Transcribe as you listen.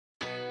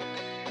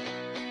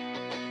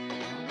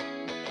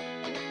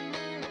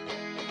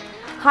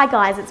Hi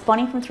guys, it's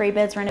Bonnie from Three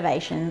Birds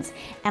Renovations,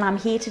 and I'm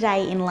here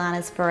today in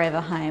Lana's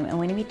forever home, and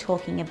we're going to be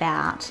talking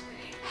about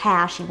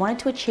how she wanted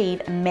to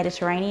achieve a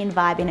Mediterranean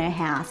vibe in her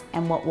house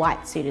and what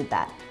white suited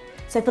that.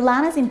 So for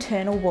Lana's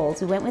internal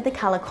walls, we went with a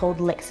colour called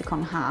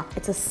Lexicon Half.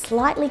 It's a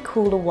slightly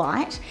cooler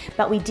white,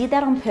 but we did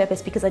that on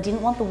purpose because I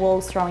didn't want the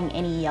walls throwing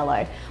any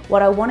yellow.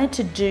 What I wanted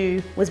to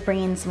do was bring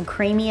in some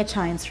creamier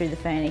tones through the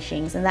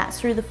furnishings, and that's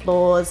through the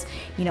floors,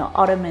 you know,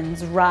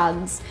 ottomans,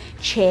 rugs,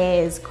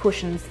 chairs,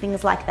 cushions,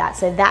 things like that.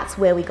 So that's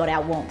where we got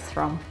our warmth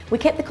from. We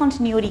kept the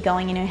continuity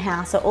going in her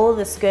house, so all of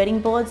the skirting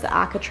boards, the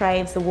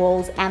architraves, the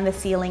walls and the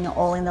ceiling are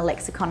all in the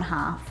Lexicon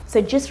Half.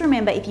 So just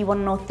remember, if you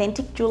want an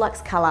authentic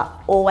Dulux colour,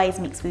 always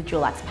mix with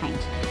Dulux paint.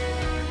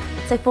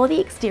 So for the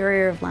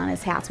exterior of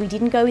Lana's house, we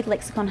didn't go with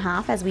Lexicon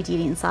Half as we did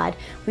inside.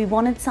 We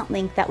wanted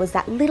something that was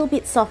that little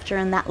bit softer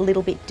and that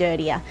little bit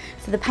dirtier.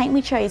 So the paint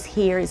we chose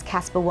here is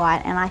Casper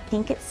White, and I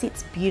think it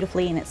sits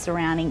beautifully in its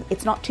surrounding.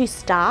 It's not too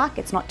stark,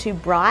 it's not too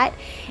bright,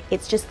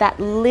 it's just that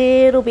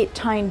little bit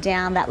toned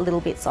down, that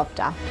little bit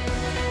softer.